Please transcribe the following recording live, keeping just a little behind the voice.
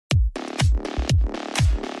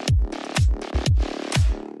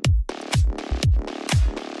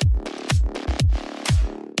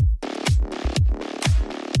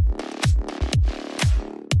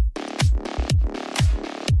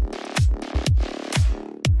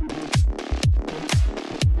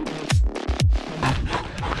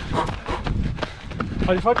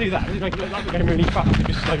And if I do that, it'll make it look like we're going really fast. I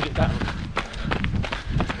just slowed it down.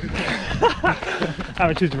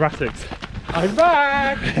 Amateur dramatics. I'm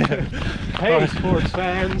back! Hey, sports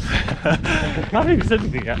fans! I haven't even said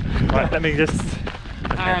anything yet. Right, let me just...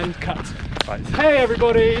 And cut. Right. Hey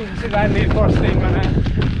everybody, this is Andy at Forest Dean Runner,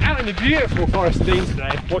 out in the beautiful Forest Dean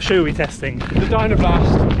today. What shoe are we testing? The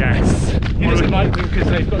DYNABLAST. Yes. He doesn't like them because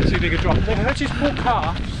they've got too big a drop. They've actually bought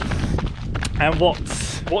car. And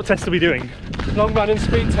what test are we doing? Long run and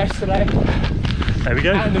speed test today. There we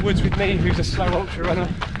go. Out in the woods with me, who's a slow ultra runner.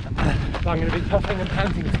 So I'm going to be puffing and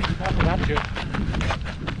panting to keep up with Andrew.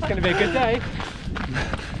 It's going to be a good day.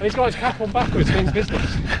 And he's got his cap on backwards, means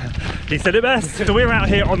business. He said it best. So we're out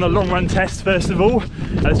here on the long run test first of all.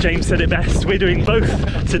 As James said it best, we're doing both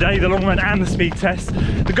today, the long run and the speed test.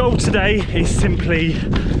 The goal today is simply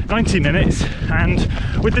 90 minutes, and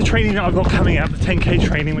with the training that I've got coming up, the 10k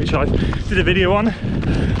training, which I did a video on,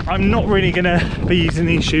 I'm not really going to be using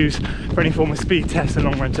these shoes for any form of speed test and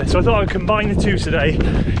long run test. So I thought I would combine the two today,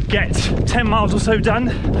 get 10 miles or so done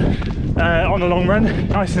on a long run,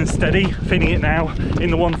 nice and steady, feeling it now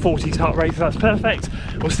in the 140s heart rate, so that's perfect.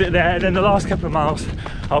 We'll sit there, and then the last couple of miles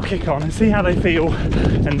I'll kick on and see how they feel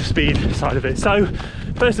and the speed side of it. So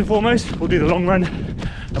first and foremost, we'll do the long run,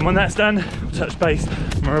 and when that's done, we'll touch base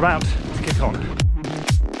and we're about to kick on.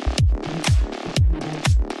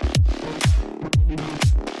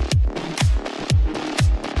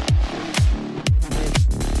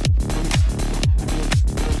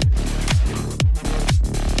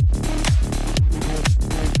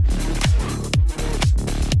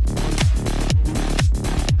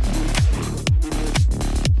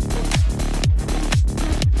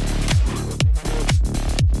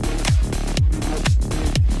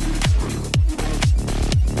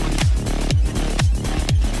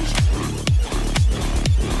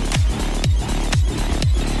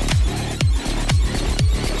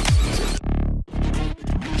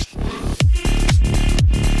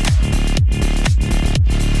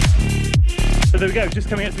 There we go, just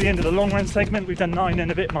coming up to the end of the long run segment. We've done 9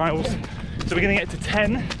 and a bit miles, so we're going to get to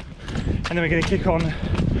 10, and then we're going to kick on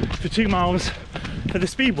for 2 miles for the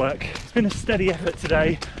speed work. It's been a steady effort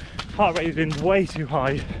today. Heart rate has been way too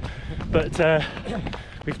high, but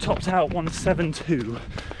we've topped out 172,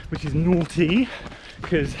 which is naughty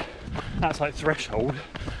because that's like threshold,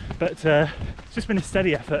 but it's just been a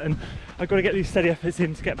steady effort, and I've got to get these steady efforts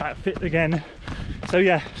in to get back fit again. So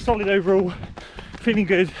yeah, solid overall, feeling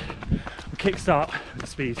good. Kickstart with the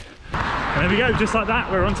speed. And there we go, just like that,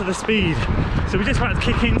 we're onto the speed. So we're just about to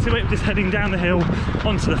kick into it, just heading down the hill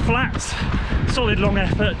onto the flats. Solid long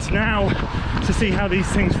effort now to see how these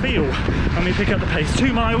things feel. And we pick up the pace,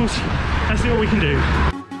 2 miles, let's see what we can do.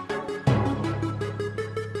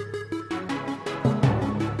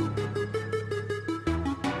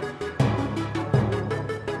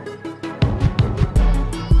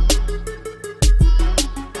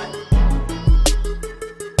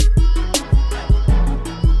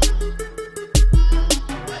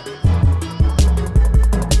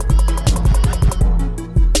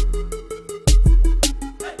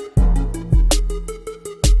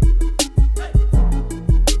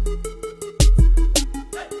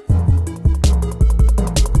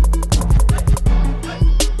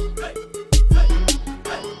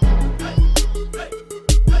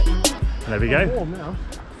 There we go. Warm now.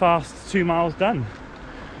 Fast 2 miles done.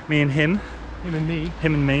 Me and him. Him and me.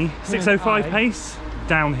 Him and me. 6:05 pace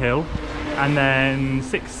downhill, and then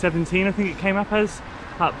 6:17 I think it came up as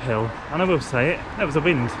uphill. And I will say it, there was a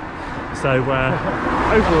wind. So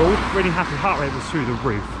overall, really happy. Heart rate was through the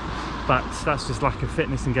roof. But that's just lack of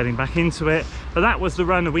fitness and getting back into it. But that was the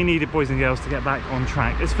run that we needed, boys and girls, to get back on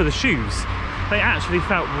track. As for the shoes, they actually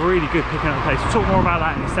felt really good picking up the pace. We'll talk more about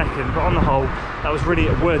that in a second, but on the whole, that was really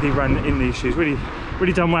a worthy run in these shoes.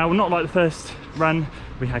 Really done well. Not like the first run,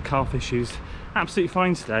 we had calf issues. Absolutely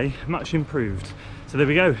fine today, much improved. So there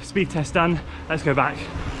we go, speed test done. Let's go back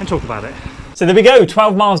and talk about it. So there we go,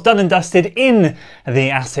 12 miles done and dusted in the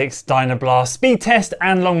Asics DYNABLAST. Speed test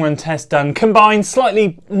and long run test done. Combined,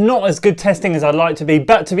 slightly not as good testing as I'd like to be,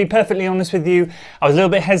 but to be perfectly honest with you, I was a little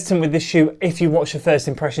bit hesitant with this shoe. If you watch the first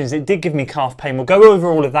impressions, it did give me calf pain. We'll go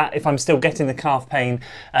over all of that if I'm still getting the calf pain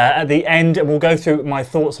at the end, and we'll go through my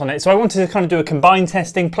thoughts on it. So I wanted to kind of do a combined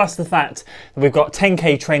testing, plus the fact that we've got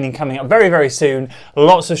 10k training coming up very, very soon.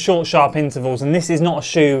 Lots of short, sharp intervals, and this is not a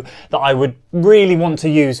shoe that I would really want to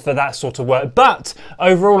use for that sort of work. But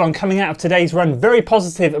overall, I'm coming out of today's run very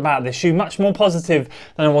positive about this shoe, much more positive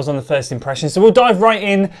than I was on the first impression. So we'll dive right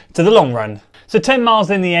in to the long run. So 10 miles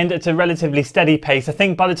in the end at a relatively steady pace. I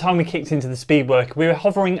think by the time we kicked into the speed work, we were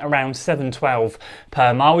hovering around 7:12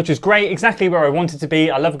 per mile, which was great, exactly where I wanted to be.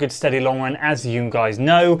 I love a good steady long run, as you guys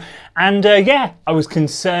know. And yeah, I was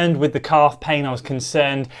concerned with the calf pain. I was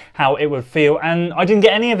concerned how it would feel, and I didn't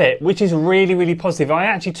get any of it, which is really, really positive. I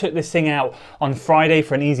actually took this thing out on Friday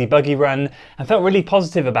for an easy buggy run and felt really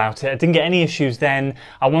positive about it. I didn't get any issues then.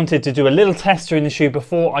 I wanted to do a little tester in the shoe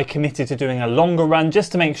before I committed to doing a longer run,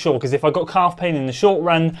 just to make sure, because if I got calf pain in the short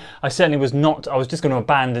run, I certainly was not. I was just going to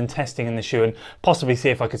abandon testing in the shoe and possibly see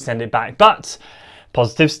if I could send it back. But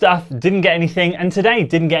positive stuff, didn't get anything, and today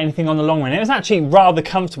didn't get anything on the long run. It was actually rather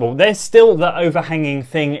comfortable. There's still the overhanging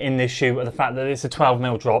thing in this shoe of the fact that it's a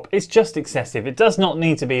 12mm drop. It's just excessive. It does not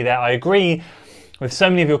need to be there. I agree with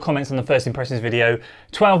so many of your comments on the first impressions video.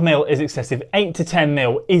 12mm is excessive. 8 to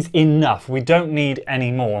 10mm is enough. We don't need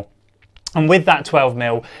any more. And with that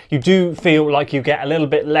 12mm, you do feel like you get a little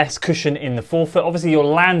bit less cushion in the forefoot. Obviously, you're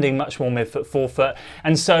landing much more midfoot, forefoot.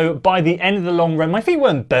 And so by the end of the long run, my feet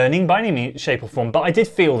weren't burning by any shape or form, but I did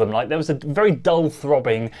feel them. Like there was a very dull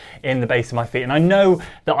throbbing in the base of my feet. And I know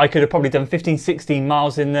that I could have probably done 15, 16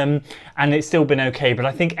 miles in them and it's still been okay. But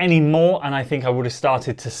I think any more, and I think I would have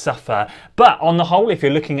started to suffer. But on the whole, if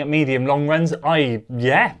you're looking at medium long runs,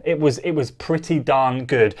 yeah, it was pretty darn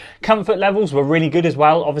good. Comfort levels were really good as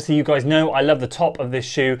well. Obviously, you guys know I love the top of this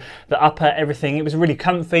shoe, the upper, everything. It was really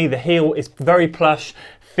comfy. The heel is very plush,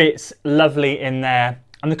 fits lovely in there,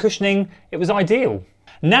 and the cushioning, it was ideal.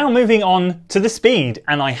 Now moving on to the speed,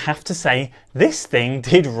 and I have to say this thing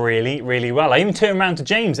did really, really well. I even turned around to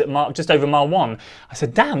James at just over mile 1. I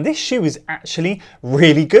said, damn, this shoe is actually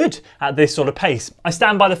really good at this sort of pace. I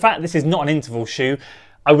stand by the fact this is not an interval shoe.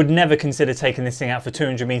 I would never consider taking this thing out for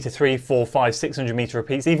 200 meter, 300, 400, 500, 600 meter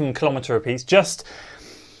repeats, even kilometer repeats. Just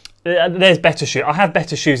there's better shoes. I have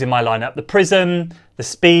better shoes in my lineup. The Prism, the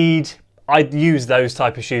Speed, I'd use those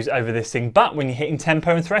type of shoes over this thing. But when you're hitting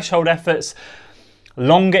tempo and threshold efforts,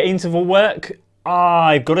 longer interval work,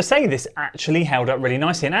 I've got to say this actually held up really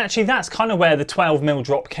nicely. And actually that's kind of where the 12mm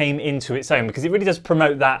drop came into its own, because it really does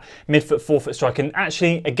promote that midfoot, forefoot strike. And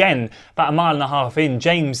actually, again, about a mile and a half in,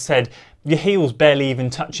 James said your heel's barely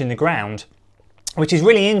even touching the ground, which is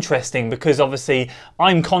really interesting because obviously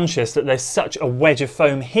I'm conscious that there's such a wedge of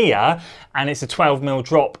foam here and it's a 12mm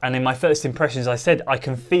drop, and in my first impressions I said I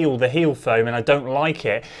can feel the heel foam and I don't like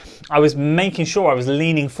it. I was making sure I was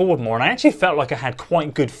leaning forward more, and I actually felt like I had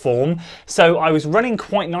quite good form, so I was running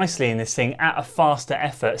quite nicely in this thing at a faster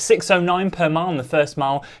effort. 6:09 per mile on the first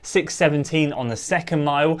mile, 6:17 on the second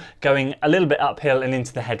mile, going a little bit uphill and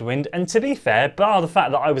into the headwind. And to be fair, bar the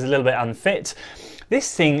fact that I was a little bit unfit,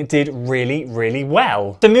 this thing did really, really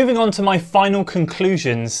well. So moving on to my final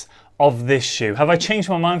conclusions of this shoe. Have I changed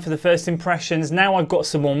my mind for the first impressions? Now I've got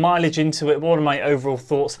some more mileage into it. What are my overall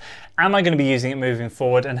thoughts? Am I going to be using it moving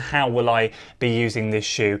forward, and how will I be using this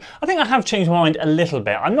shoe? I think I have changed my mind a little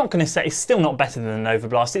bit. I'm not going to say it's still not better than the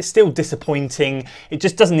novablast. It's still disappointing. It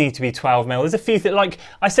just doesn't need to be 12mm. There's a few things, like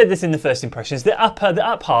I said this in the first impressions, the up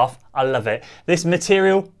half, I love it. This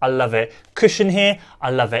material, I love it. Cushion here, I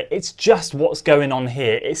love it. It's just what's going on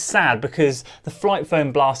here. It's sad because the flight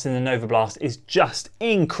foam blast in the novablast is just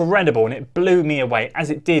incredible, and it blew me away, as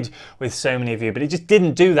it did with so many of you, but it just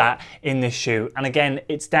didn't do that in this shoe. And again,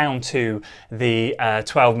 it's down to the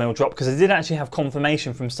 12mm drop, because I did actually have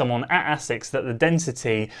confirmation from someone at Asics that the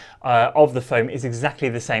density of the foam is exactly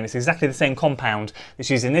the same. It's exactly the same compound that's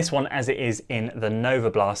used in this one as it is in the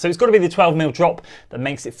novablast. So it's got to be the 12mm drop that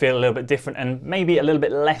makes it feel a little bit different and maybe a little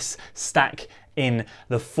bit less stack in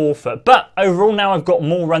the forefoot. But overall, now I've got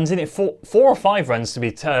more runs in it, four or five runs to be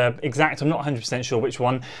exact. I'm not 100% sure which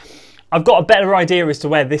one. I've got a better idea as to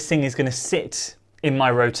where this thing is going to sit in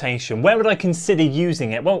my rotation. Where would I consider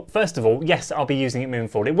using it? Well, first of all, yes, I'll be using it moving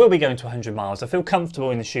forward. It will be going to 100 miles. I feel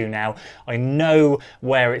comfortable in the shoe now. I know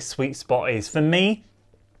where its sweet spot is. For me,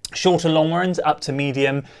 shorter long runs up to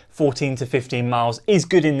medium, 14 to 15 miles is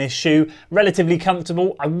good in this shoe. Relatively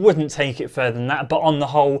comfortable. I wouldn't take it further than that, but on the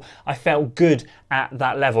whole, I felt good at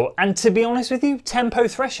that level. And to be honest with you, tempo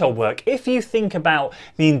threshold work. If you think about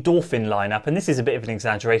the endorphin lineup, and this is a bit of an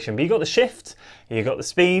exaggeration, but you got the Shift, you got the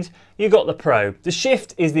Speed, you got the Pro. The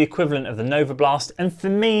Shift is the equivalent of the novablast, and for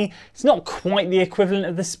me, it's not quite the equivalent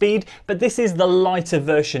of the Speed, but this is the lighter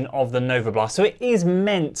version of the novablast. So it is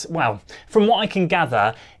meant, well, from what I can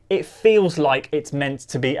gather, it feels like it's meant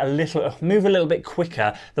to be move a little bit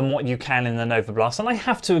quicker than what you can in the novablast. And I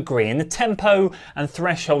have to agree, in the tempo and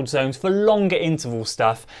threshold zones for longer interval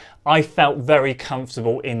stuff, I felt very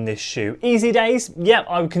comfortable in this shoe. Easy days, yeah,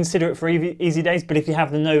 I would consider it for easy days, but if you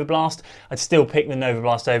have the novablast, I'd still pick the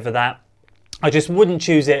novablast over that. I just wouldn't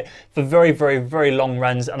choose it for very, very, very long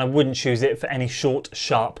runs, and I wouldn't choose it for any short,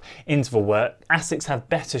 sharp interval work. Asics have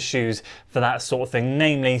better shoes for that sort of thing,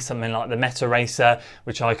 namely something like the Meta Racer,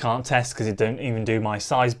 which I can't test because it don't even do my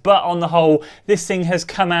size. But on the whole, this thing has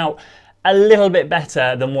come out a little bit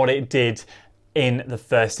better than what it did in the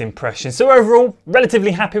first impression. So overall,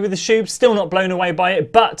 relatively happy with the shoe, still not blown away by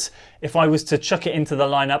it, but if I was to chuck it into the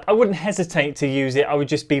lineup, I wouldn't hesitate to use it. I would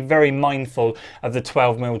just be very mindful of the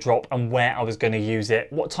 12mm drop and where I was going to use it,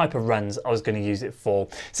 what type of runs I was going to use it for.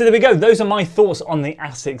 So there we go, those are my thoughts on the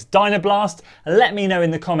Asics DYNABLAST. Let me know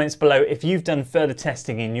in the comments below if you've done further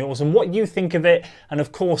testing in yours and what you think of it, and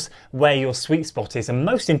of course where your sweet spot is. And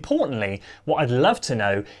most importantly, what I'd love to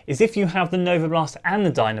know is if you have the novablast and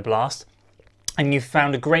the DYNABLAST, and you've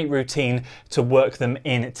found a great routine to work them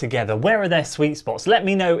in together. Where are their sweet spots? Let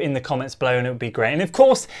me know in the comments below and it would be great. And of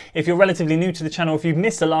course, if you're relatively new to the channel, if you've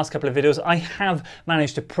missed the last couple of videos, I have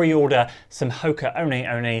managed to pre-order some Hoka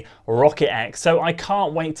One Rocket X. So I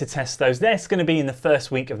can't wait to test those. That's going to be in the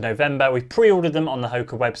first week of November. We've pre-ordered them on the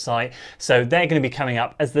Hoka website. So they're going to be coming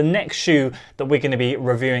up as the next shoe that we're going to be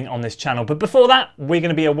reviewing on this channel. But before that, we're going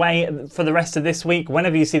to be away for the rest of this week.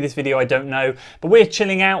 Whenever you see this video, I don't know, but we're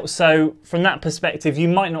chilling out. So from that perspective, you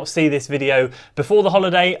might not see this video before the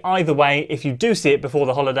holiday. Either way, if you do see it before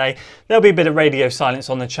the holiday, there'll be a bit of radio silence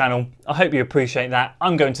on the channel. I hope you appreciate that.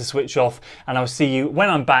 I'm going to switch off and I'll see you when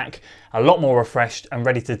I'm back, a lot more refreshed and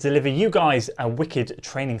ready to deliver you guys a wicked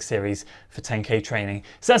training series for 10K training.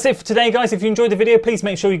 So that's it for today, guys. If you enjoyed the video, please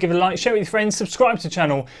make sure you give it a like, share it with your friends, subscribe to the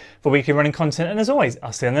channel for weekly running content, and as always,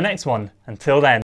 I'll see you on the next one. Until then.